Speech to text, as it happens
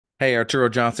Hey, Arturo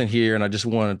Johnson here, and I just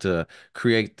wanted to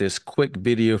create this quick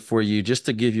video for you just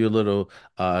to give you a little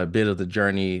bit of the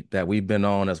journey that we've been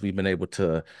on as we've been able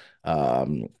to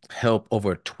help over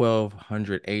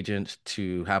 1,200 agents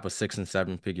to have a six and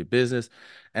seven figure business.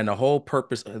 And the whole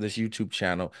purpose of this YouTube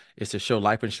channel is to show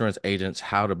life insurance agents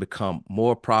how to become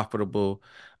more profitable,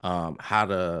 how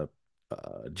to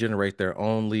generate their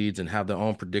own leads and have their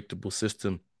own predictable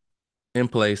system in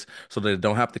place so that they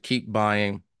don't have to keep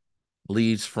buying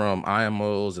leads from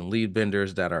IMOs and lead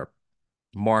vendors that are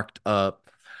marked up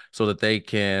so that they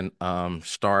can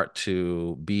start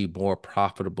to be more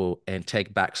profitable and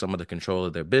take back some of the control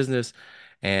of their business.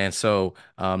 And so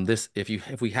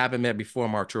if we haven't met before,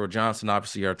 I'm Arturo Johnson,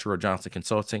 obviously Arturo Johnson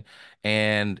Consulting.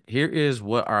 And here is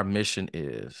what our mission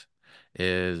is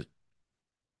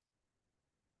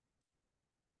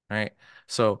right?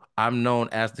 So I'm known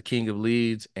as the king of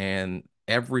leads, and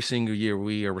every single year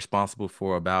we are responsible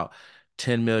for about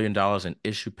 $10 million in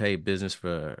issue pay business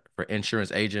for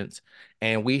insurance agents.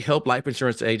 And we help life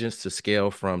insurance agents to scale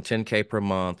from 10K per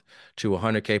month to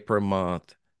 100K per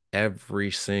month every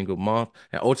single month.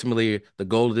 And ultimately, the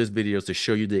goal of this video is to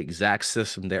show you the exact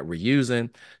system that we're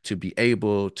using to be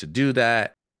able to do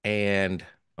that and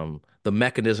the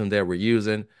mechanism that we're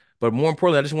using. But more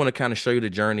importantly, I just want to kind of show you the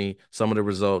journey, some of the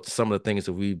results, some of the things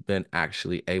that we've been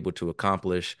actually able to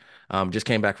accomplish. Just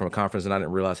came back from a conference and I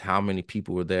didn't realize how many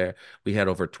people were there. We had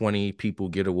over 20 people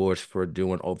get awards for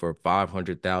doing over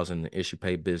 500,000 issue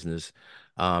pay business.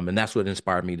 And that's what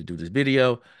inspired me to do this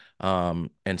video.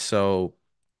 And so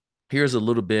here's a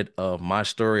little bit of my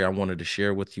story I wanted to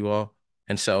share with you all.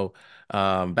 And so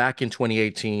back in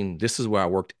 2018, this is where I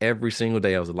worked every single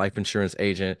day. I was a life insurance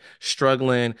agent,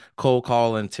 struggling, cold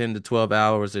calling 10 to 12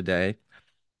 hours a day.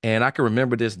 And I can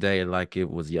remember this day like it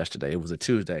was yesterday. It was a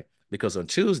Tuesday because on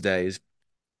Tuesdays,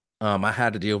 I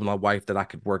had to deal with my wife that I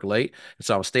could work late. And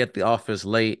so I would stay at the office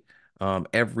late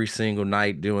every single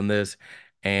night doing this.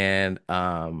 And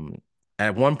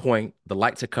at one point, the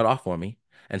lights had cut off on me.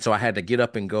 And so I had to get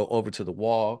up and go over to the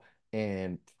wall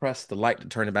and press the light to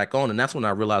turn it back on. And that's when I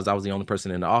realized I was the only person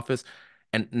in the office.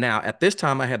 And now at this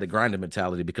time, I had the grinder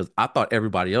mentality because I thought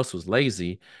everybody else was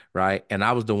lazy, right? And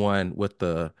I was the one with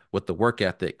the work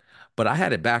ethic. But I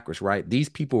had it backwards, right? These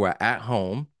people were at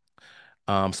home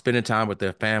spending time with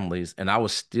their families. And I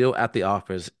was still at the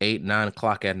office 8, 9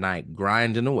 o'clock at night,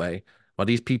 grinding away while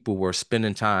these people were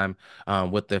spending time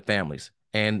with their families.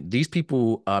 And these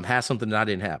people had something that I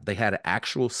didn't have. They had an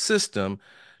actual system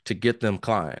to get them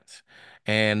clients.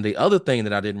 And the other thing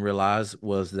that I didn't realize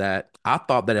was that I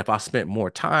thought that if I spent more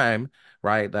time,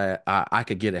 right, that I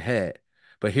could get ahead.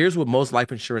 But here's what most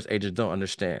life insurance agents don't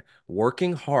understand.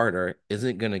 Working harder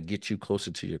isn't going to get you closer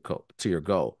to to your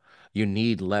goal. You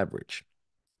need leverage,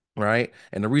 right?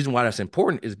 And the reason why that's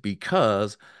important is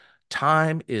because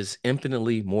time is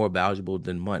infinitely more valuable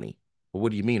than money. Well, what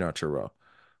do you mean, Arturo?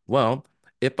 Well,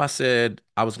 if I said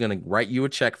I was going to write you a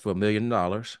check for $1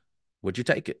 million, would you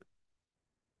take it?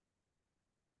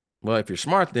 Well, if you're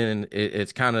smart, then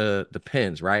it's kind of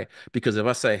depends, right? Because if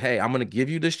I say, hey, I'm going to give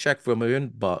you this check for $1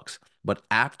 million, but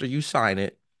after you sign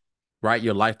it, right,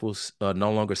 your life will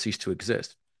no longer cease to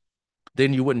exist,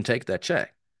 then you wouldn't take that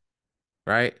check.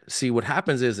 Right? See, what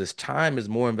happens is time is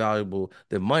more invaluable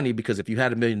than money because if you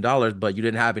had $1 million, but you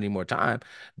didn't have any more time,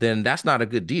 then that's not a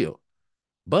good deal.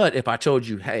 But if I told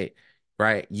you, hey,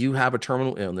 right, you have a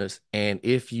terminal illness, and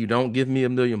if you don't give me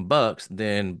 $1 million,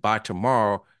 then by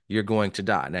tomorrow you're going to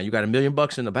die. Now you got $1 million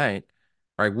in the bank,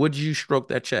 right? Would you stroke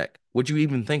that check? Would you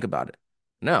even think about it?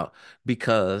 No,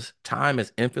 because time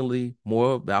is infinitely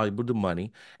more valuable than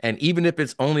money. And even if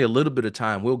it's only a little bit of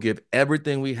time, we'll give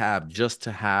everything we have just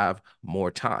to have more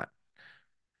time.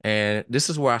 And this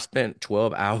is where I spent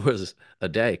 12 hours a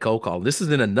day cold calling. This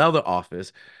is in another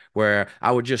office where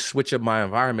I would just switch up my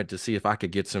environment to see if I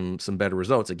could get some better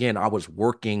results. Again, I was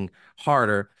working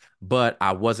harder, but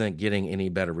I wasn't getting any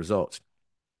better results.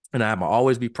 And I'm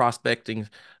always be prospecting.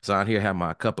 So I'm here, have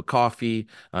my cup of coffee.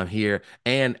 I'm here.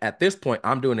 And at this point,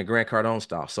 I'm doing the Grant Cardone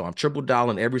style. So I'm triple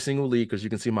dialing every single lead because you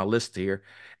can see my list here.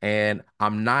 And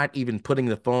I'm not even putting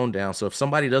the phone down. So if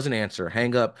somebody doesn't answer,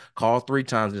 hang up, call 3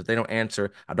 times. If they don't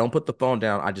answer, I don't put the phone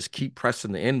down. I just keep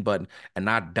pressing the end button and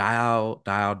I dial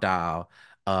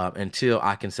until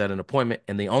I can set an appointment.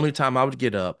 And the only time I would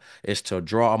get up is to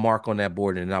draw a mark on that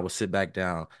board and then I would sit back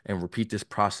down and repeat this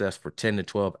process for 10 to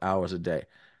 12 hours a day.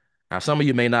 Now, some of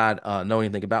you may not know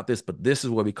anything about this, but this is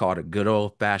what we call a good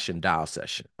old-fashioned dial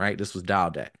session, right? This was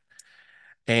dial day.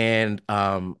 And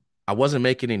I wasn't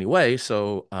making any way.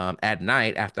 So at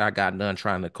night, after I got done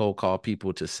trying to cold call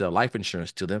people to sell life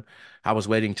insurance to them, I was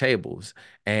waiting tables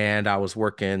and I was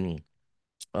working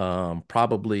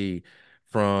probably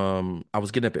from I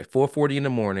was getting up at 4:40 in the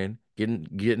morning,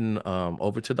 getting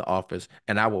over to the office,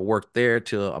 and I would work there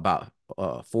till about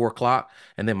 4 o'clock.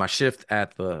 And then my shift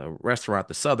at the restaurant,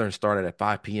 the Southern, started at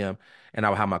 5 p.m. And I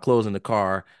would have my clothes in the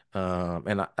car,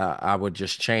 and I would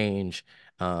just change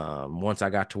once I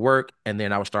got to work, and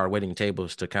then I would start waiting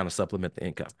tables to kind of supplement the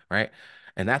income, right?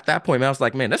 And at that point, man, I was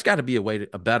like, man, there's got to be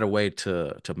a better way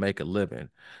to make a living.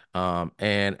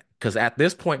 And because at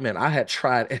this point, man, I had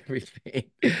tried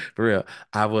everything for real.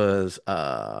 I was,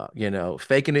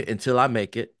 faking it until I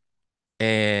make it,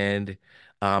 and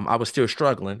I was still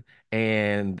struggling,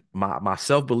 and my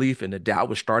self belief and the doubt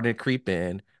was starting to creep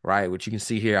in. Right, which you can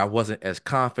see here, I wasn't as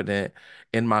confident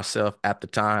in myself at the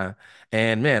time,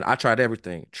 and man, I tried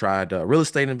everything. Tried real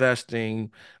estate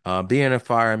investing, being a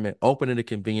fireman, opening a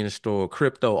convenience store,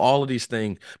 crypto, all of these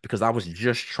things because I was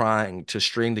just trying to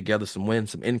string together some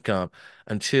wins, some income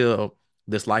until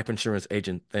this life insurance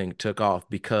agent thing took off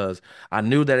because I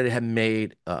knew that it had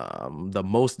made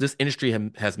this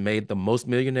industry has made the most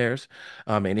millionaires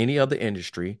in any other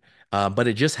industry, but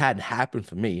it just hadn't happened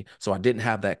for me. So I didn't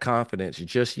have that confidence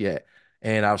just yet.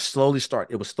 And it was slowly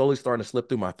starting to slip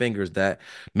through my fingers that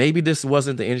maybe this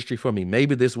wasn't the industry for me.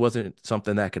 Maybe this wasn't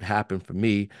something that could happen for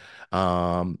me.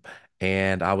 Um,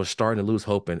 and I was starting to lose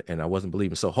hope and I wasn't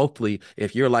believing. So hopefully,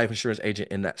 if you're a life insurance agent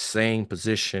in that same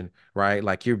position, right,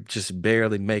 like you're just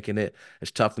barely making it,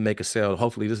 it's tough to make a sale.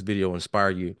 Hopefully, this video will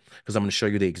inspire you because I'm going to show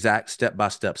you the exact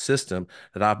step-by-step system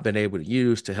that I've been able to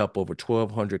use to help over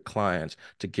 1,200 clients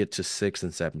to get to 6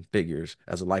 and 7 figures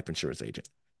as a life insurance agent.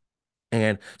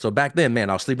 And so back then, man,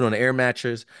 I was sleeping on an air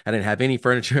mattress. I didn't have any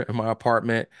furniture in my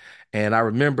apartment. And I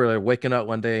remember waking up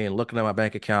one day and looking at my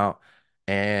bank account,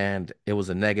 and it was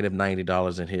a negative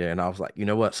 $90 in here. And I was like, you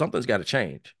know what? Something's got to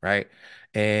change, right?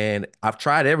 And I've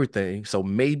tried everything. So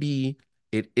maybe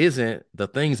it isn't the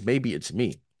things, maybe it's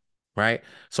me, right?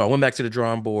 So I went back to the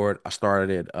drawing board.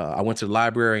 I went to the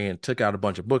library and took out a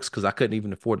bunch of books because I couldn't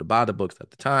even afford to buy the books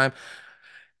at the time.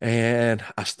 And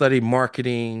I studied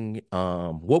marketing,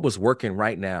 what was working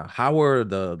right now. How were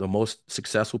the most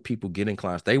successful people getting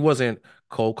clients? They wasn't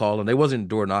cold calling, they wasn't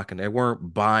door knocking, they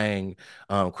weren't buying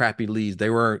crappy leads, they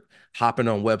weren't hopping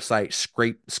on websites,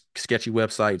 sketchy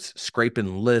websites,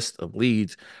 scraping lists of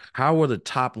leads. How were the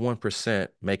top 1%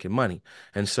 making money?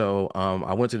 And so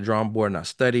I went to the drawing board and I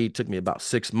studied. It took me about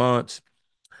 6 months.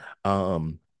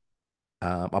 Um,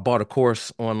 I bought a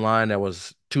course online that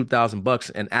was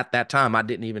 $2,000, and at that time, I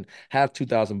didn't even have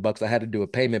 $2,000. I had to do a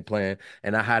payment plan,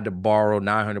 and I had to borrow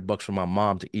 $900 from my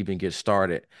mom to even get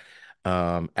started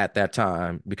at that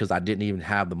time because I didn't even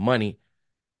have the money,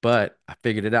 but I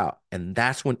figured it out. And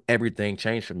that's when everything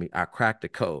changed for me. I cracked the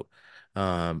code.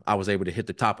 I was able to hit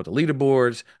the top of the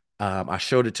leaderboards. I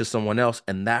showed it to someone else,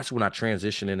 and that's when I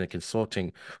transitioned into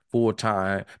consulting full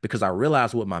time because I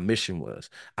realized what my mission was.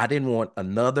 I didn't want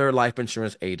another life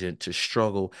insurance agent to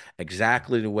struggle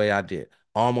exactly the way I did,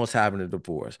 almost having a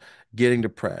divorce, getting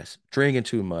depressed, drinking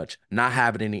too much, not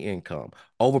having any income,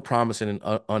 overpromising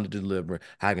and under-delivering,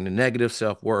 having a negative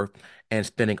self-worth, and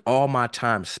spending all my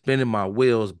time spinning my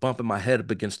wheels, bumping my head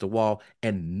up against the wall,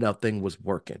 and nothing was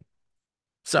working.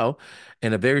 So,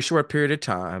 in a very short period of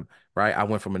time, right, I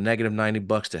went from a negative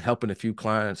 $90 to helping a few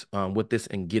clients with this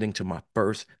and getting to my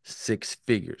first 6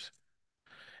 figures.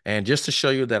 And just to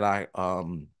show you that I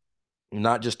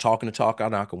not just talking the talk,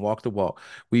 I can walk the walk.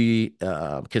 We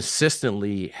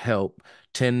consistently help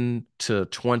 10 to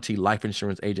 20 life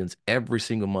insurance agents every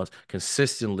single month,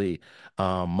 consistently,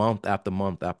 month after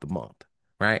month after month,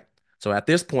 right? So at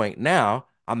this point now,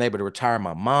 I'm able to retire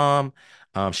my mom.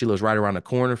 She lives right around the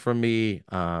corner from me.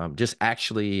 Just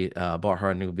actually bought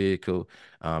her a new vehicle,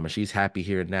 and she's happy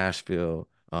here in Nashville,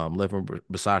 living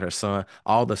beside her son.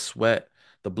 All the sweat,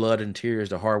 the blood and tears,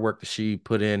 the hard work that she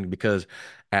put in because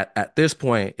at this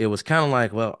point, it was kind of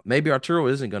like, well, maybe Arturo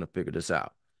isn't going to figure this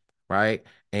out, right?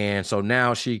 And so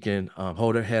now she can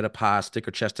hold her head up high, stick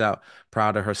her chest out,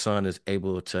 proud of her son is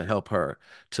able to help her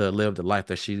to live the life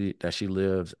that she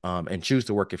lives, and choose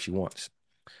to work if she wants.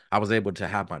 I was able to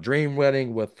have my dream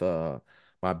wedding with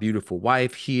my beautiful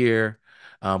wife here.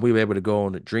 We were able to go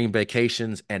on the dream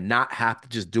vacations and not have to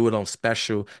just do it on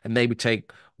special and maybe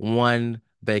take one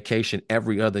vacation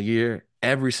every other year.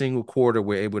 Every single quarter,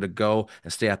 we're able to go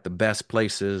and stay at the best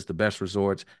places, the best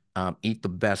resorts, eat the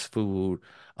best food,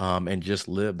 and just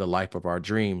live the life of our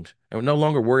dreams. And we're no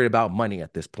longer worried about money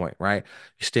at this point, right?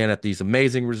 You're staying at these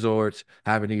amazing resorts,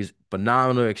 having these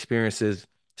phenomenal experiences,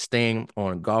 staying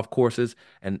on golf courses,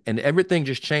 and everything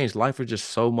just changed. Life was just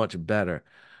so much better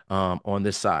on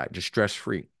this side, just stress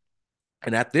free.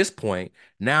 And at this point,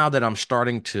 now that I'm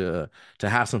starting to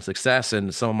have some success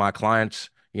and some of my clients,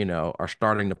 are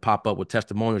starting to pop up with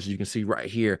testimonials. You can see right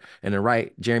here. And then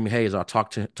right, Jeremy Hayes, I'll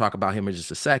talk about him in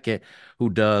just a second, who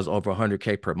does over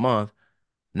 100K per month.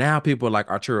 Now people are like,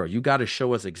 Arturo, you got to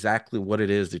show us exactly what it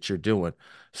is that you're doing.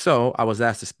 So I was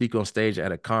asked to speak on stage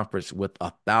at a conference with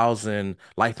 1,000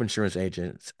 life insurance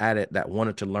agents at it that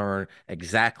wanted to learn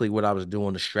exactly what I was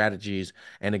doing, the strategies,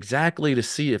 and exactly to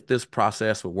see if this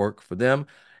process would work for them.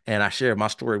 And I shared my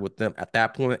story with them at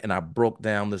that point, and I broke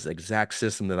down this exact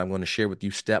system that I'm going to share with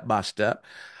you step by step.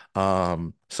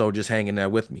 So just hanging there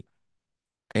with me.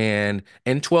 And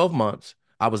in 12 months,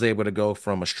 I was able to go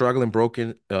from a struggling broke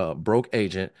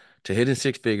agent to hitting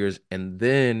six figures and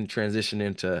then transition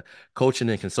into coaching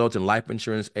and consulting life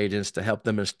insurance agents to help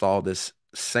them install this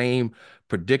same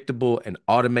predictable and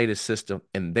automated system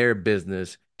in their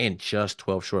business in just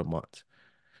 12 short months.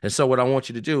 And so what I want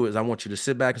you to do is I want you to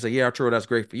sit back and say, yeah, Arturo, that's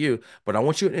great for you. But I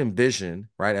want you to envision,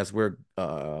 right, as we're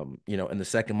in the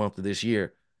second month of this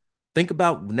year, think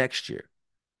about next year.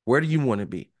 Where do you want to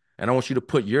be? And I want you to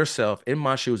put yourself in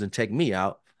my shoes and take me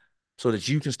out so that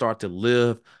you can start to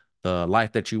live the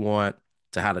life that you want,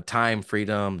 to have the time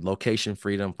freedom, location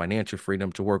freedom, financial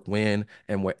freedom to work when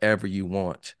and wherever you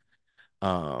want.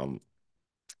 Um,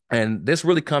 and this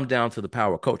really comes down to the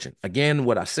power of coaching. Again,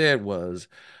 what I said was,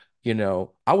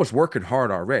 I was working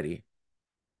hard already,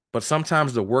 but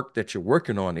sometimes the work that you're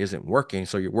working on isn't working,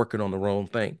 so you're working on the wrong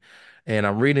thing. And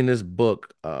I'm reading this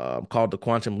book called The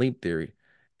Quantum Leap Theory.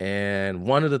 And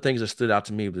one of the things that stood out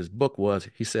to me with this book was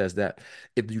he says that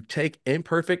if you take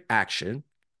imperfect action,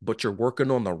 but you're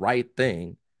working on the right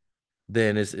thing,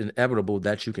 then it's inevitable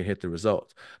that you can hit the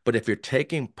results. But if you're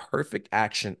taking perfect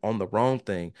action on the wrong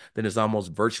thing, then it's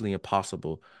almost virtually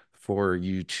impossible for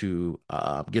you to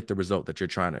get the result that you're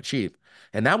trying to achieve.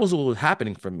 And that was what was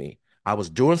happening for me. I was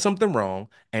doing something wrong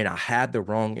and I had the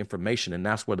wrong information. And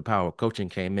that's where the power of coaching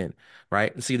came in,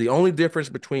 right? And see, the only difference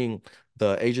between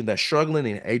the agent that's struggling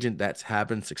and the agent that's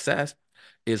having success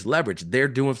is leverage. They're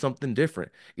doing something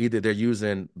different. Either they're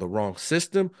using the wrong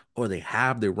system or they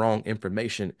have the wrong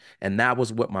information. And that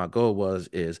was what my goal was,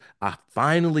 is I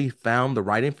finally found the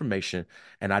right information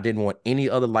and I didn't want any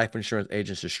other life insurance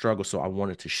agents to struggle. So I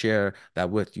wanted to share that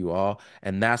with you all.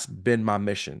 And that's been my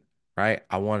mission, right?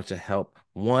 I wanted to help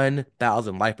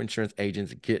 1,000 life insurance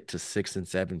agents get to 6 and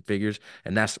 7 figures.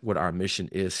 And that's what our mission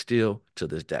is still to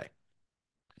this day.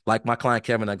 Like my client,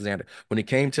 Kevin Alexander, when he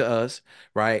came to us,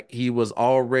 right, he was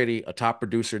already a top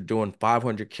producer doing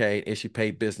 500K issue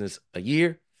paid business a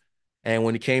year. And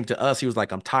when he came to us, he was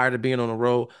like, I'm tired of being on the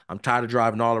road. I'm tired of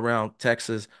driving all around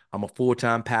Texas. I'm a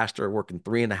full-time pastor working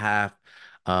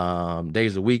 3.5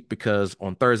 days a week because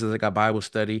on Thursdays I got Bible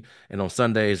study and on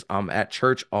Sundays I'm at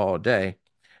church all day.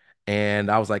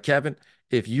 And I was like, Kevin,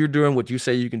 if you're doing what you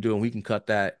say you can do, and we can cut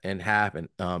that in half. And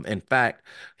in fact,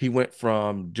 he went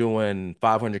from doing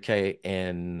 500K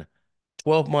in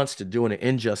 12 months to doing it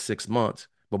in just 6 months.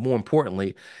 But more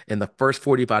importantly, in the first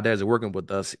 45 days of working with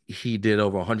us, he did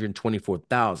over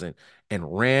 124,000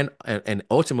 and and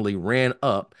ultimately ran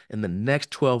up in the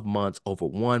next 12 months over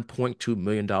 $1.2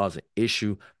 million in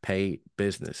issue paid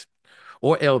business.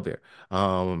 Or Elvir,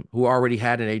 who already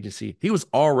had an agency. He was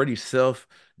already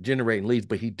self-generating leads,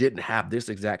 but he didn't have this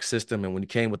exact system. And when he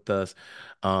came with us,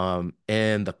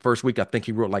 in the first week, I think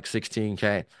he wrote like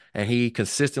 16K, and he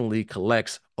consistently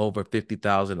collects over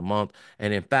 50,000 a month.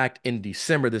 And in fact, in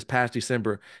December, this past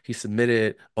December, he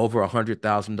submitted over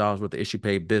 $100,000 worth of issue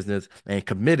paid business and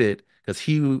committed because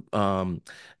he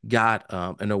got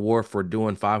an award for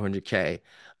doing 500K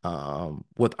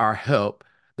with our help,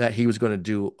 that he was going to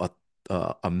do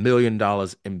 $1 million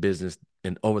in business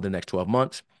in over the next 12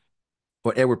 months.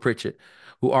 Or Edward Pritchett,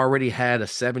 who already had a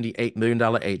 $78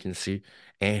 million agency,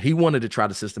 and he wanted to try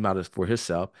the system out for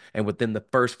himself. And within the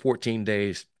first 14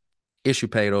 days, issue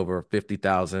paid over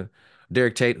 50,000.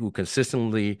 Derek Tate, who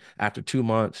consistently after 2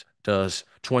 months does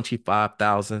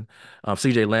 25,000.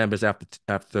 CJ Lambis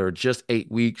after just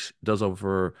 8 weeks does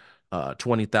over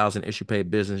 20,000 issue paid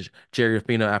business. Jerry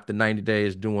Rafina after 90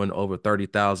 days doing over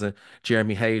 30,000.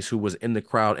 Jeremy Hayes, who was in the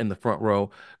crowd in the front row,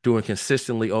 doing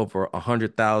consistently over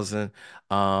 100,000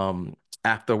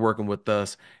 after working with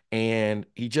us. And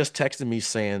he just texted me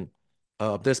saying,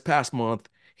 this past month,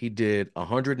 he did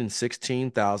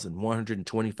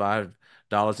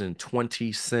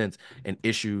 $116,125.20 in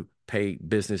issue paid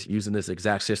business using this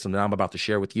exact system that I'm about to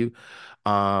share with you.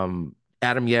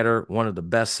 Adam Yetter, one of the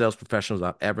best sales professionals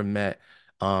I've ever met,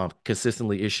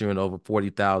 consistently issuing over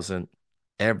 40,000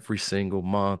 every single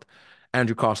month.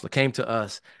 Andrew Kostler came to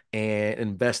us and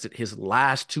invested his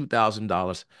last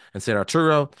 $2,000 and said,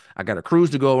 Arturo, I got a cruise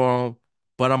to go on,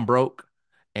 but I'm broke.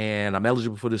 and I'm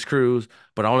eligible for this cruise,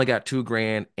 but I only got 2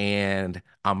 grand and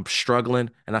I'm struggling.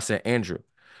 And I said, Andrew,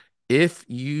 if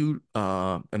you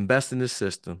invest in this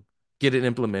system, get it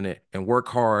implemented, and work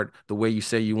hard the way you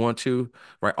say you want to,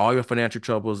 right, all your financial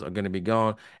troubles are going to be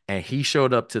gone. And he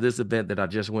showed up to this event that I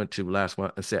just went to last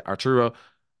month and said, Arturo,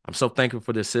 I'm so thankful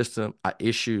for this system. I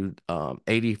issued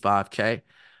 85K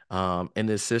in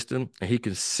this system, and he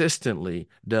consistently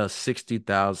does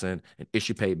 60,000 in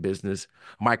issue paid business.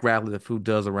 Mike Radcliffe, who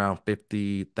does around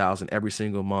 50,000 every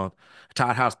single month.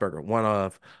 Todd Hausberger, one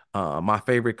of my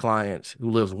favorite clients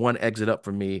who lives one exit up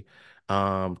from me,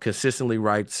 consistently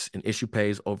writes and issue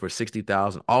pays over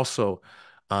 60,000. Also,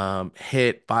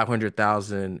 hit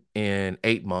 500,000 in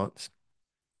 8 months.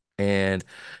 And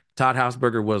Todd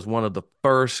Hausberger was one of the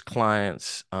first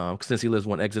clients. Since he lives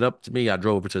one exit up to me, I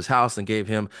drove over to his house and gave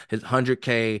him his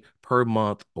 100K per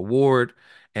month award.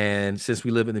 And since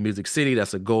we live in the Music City,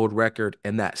 that's a gold record.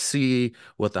 And that C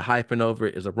with a hyphen over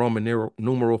it is a Roman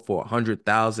numeral for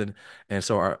 100,000. And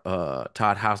so our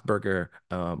Todd Hausberger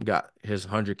got his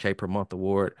 100K per month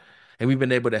award. And we've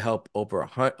been able to help over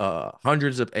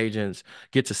hundreds of agents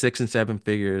get to 6 and 7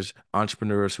 figures,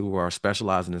 entrepreneurs who are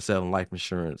specializing in selling life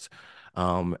insurance.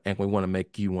 And we want to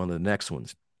make you one of the next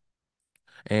ones.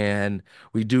 And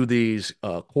we do these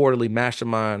quarterly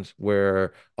masterminds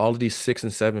where all of these 6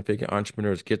 and 7 figure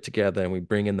entrepreneurs get together and we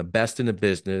bring in the best in the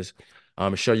business,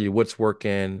 show you what's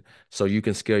working so you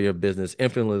can scale your business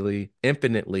infinitely,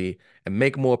 and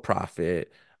make more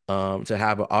profit. To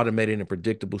have an automated and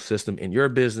predictable system in your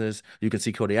business. You can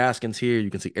see Cody Askins here. You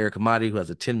can see Eric Amati, who has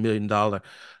a $10 million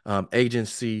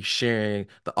agency, sharing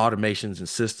the automations and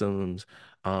systems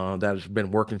that has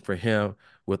been working for him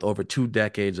with over 2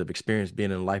 decades of experience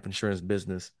being in the life insurance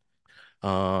business.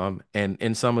 And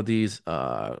in some of these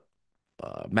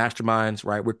masterminds,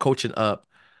 right, we're coaching up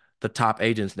the top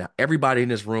agents. Now, everybody in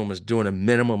this room is doing a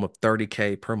minimum of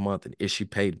 30K per month in issue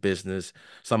paid business.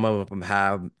 Some of them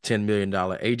have $10 million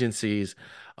agencies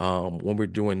when we're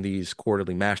doing these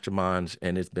quarterly masterminds,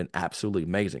 and it's been absolutely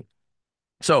amazing.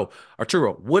 So,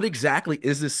 Arturo, what exactly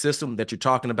is this system that you're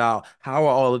talking about? How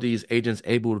are all of these agents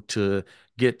able to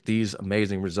get these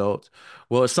amazing results?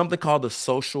 Well, it's something called the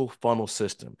social funnel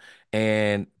system.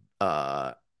 And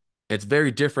uh, it's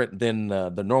very different than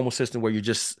the normal system where you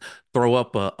just throw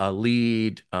up a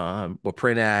lead or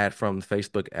print ad from the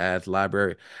Facebook ads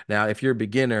library. Now, if you're a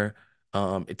beginner,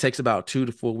 it takes about 2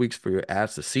 to 4 weeks for your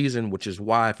ads to season, which is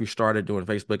why if you started doing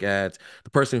Facebook ads, the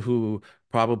person who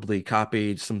probably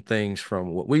copied some things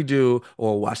from what we do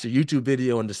or watched a YouTube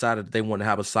video and decided that they want to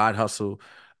have a side hustle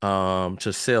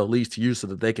to sell leads to you so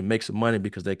that they can make some money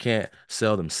because they can't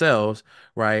sell themselves,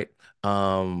 right?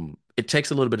 It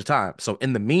takes a little bit of time. So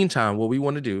in the meantime, what we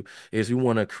want to do is we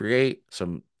want to create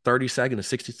some 30-second to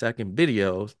 60-second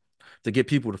videos to get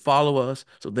people to follow us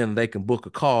so then they can book a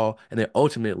call and then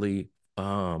ultimately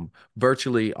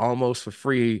virtually almost for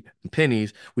free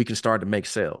pennies, we can start to make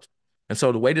sales. And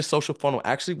so the way this social funnel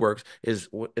actually works is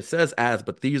it says ads,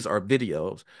 but these are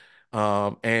videos.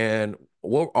 And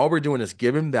all we're doing is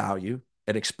giving value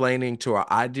and explaining to our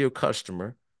ideal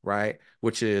customer, right?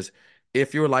 Which is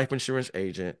if you're a life insurance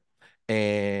agent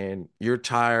and you're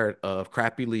tired of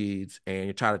crappy leads and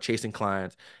you're tired of chasing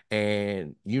clients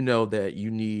and you know that you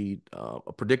need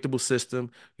a predictable system,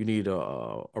 you need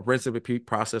a rinse and repeat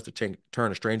process to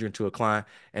turn a stranger into a client,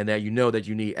 and that you know that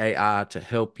you need AI to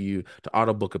help you to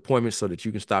auto book appointments so that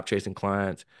you can stop chasing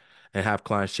clients and have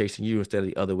clients chasing you instead of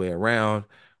the other way around,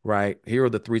 right? Here are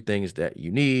the 3 things that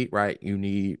you need, right? You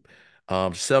need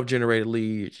self-generated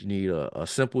leads, you need a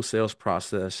simple sales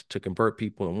process to convert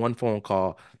people in one phone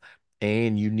call,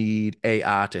 and you need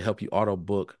AI to help you auto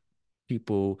book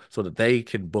people so that they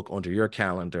can book onto your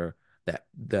calendar that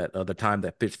the time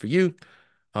that fits for you.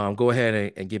 Go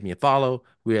ahead and give me a follow.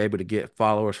 We're able to get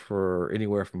followers for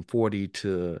anywhere from 40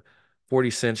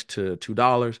 cents to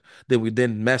 $2. Then we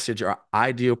then message our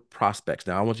ideal prospects.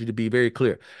 Now, I want you to be very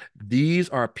clear. These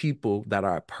are people that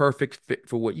are a perfect fit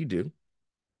for what you do.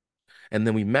 And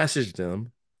then we message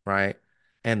them, right?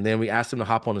 And then we ask them to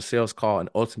hop on a sales call, and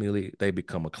ultimately they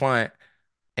become a client.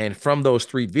 And from those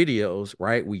 3 videos,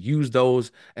 right, we use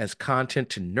those as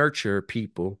content to nurture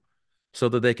people so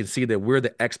that they can see that we're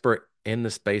the expert in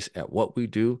the space at what we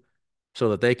do so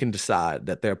that they can decide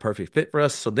that they're a perfect fit for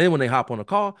us. So then when they hop on a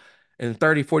call in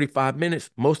 30, 45 minutes,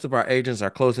 most of our agents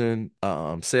are closing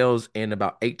sales in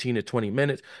about 18 to 20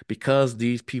 minutes because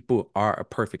these people are a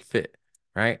perfect fit,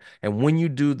 right? And when you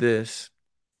do this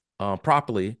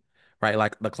properly, right?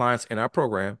 Like the clients in our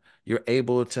program, you're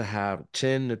able to have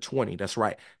 10 to 20, that's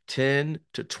right, 10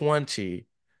 to 20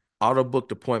 auto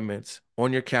booked appointments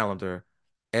on your calendar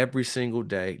every single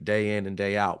day, day in and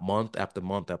day out, month after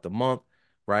month after month,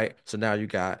 right? So now you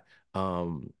got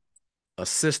um a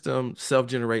system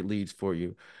self-generate leads for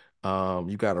you.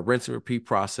 You got a rinse and repeat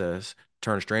process,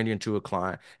 turn a stranger into a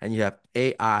client, and you have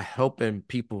AI helping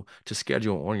people to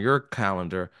schedule on your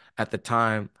calendar at the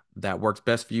time that works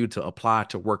best for you to apply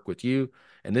to work with you.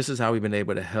 And this is how we've been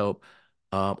able to help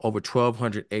over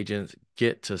 1,200 agents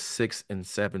get to 6 and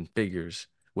 7 figures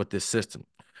with this system.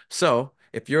 So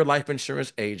if you're a life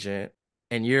insurance agent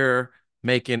and you're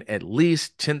making at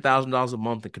least $10,000 a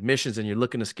month in commissions and you're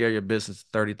looking to scale your business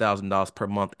to $30,000 per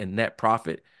month in net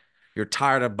profit, you're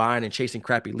tired of buying and chasing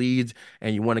crappy leads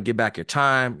and you want to get back your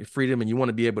time, your freedom, and you want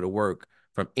to be able to work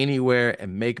from anywhere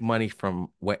and make money from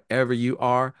wherever you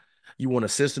are. You want a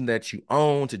system that you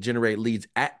own to generate leads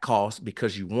at cost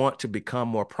because you want to become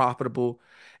more profitable,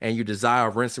 and you desire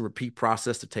a rinse and repeat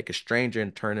process to take a stranger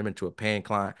and turn them into a paying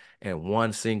client in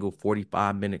one single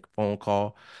 45-minute phone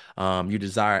call. You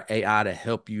desire AI to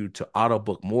help you to auto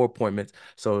book more appointments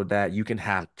so that you can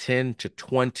have 10 to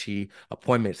 20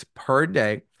 appointments per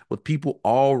day with people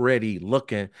already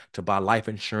looking to buy life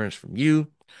insurance from you,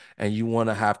 and you want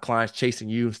to have clients chasing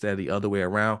you instead of the other way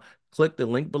around. Click the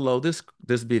link below this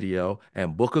video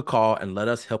and book a call and let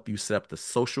us help you set up the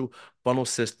social funnel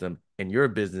system in your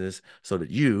business so that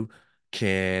you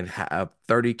can have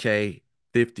 30K,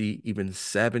 50, even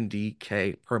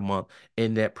 70K per month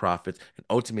in net profits and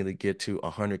ultimately get to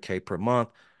 100K per month.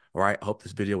 All right. I hope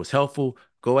this video was helpful.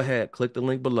 Go ahead, click the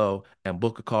link below and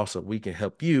book a call so we can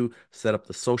help you set up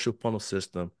the social funnel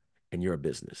system in your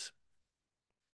business.